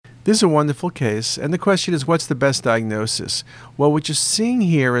This is a wonderful case, and the question is, what's the best diagnosis? Well, what you're seeing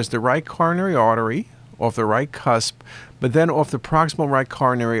here is the right coronary artery off the right cusp, but then off the proximal right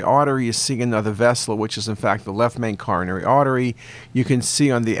coronary artery, you're seeing another vessel, which is in fact the left main coronary artery. You can see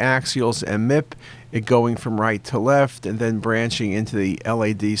on the axials and MIP it going from right to left and then branching into the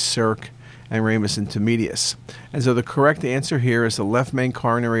LAD circ and ramus intermedius. And so the correct answer here is the left main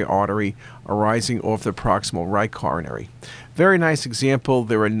coronary artery arising off the proximal right coronary. Very nice example.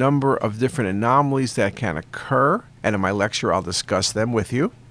 There are a number of different anomalies that can occur, and in my lecture I'll discuss them with you.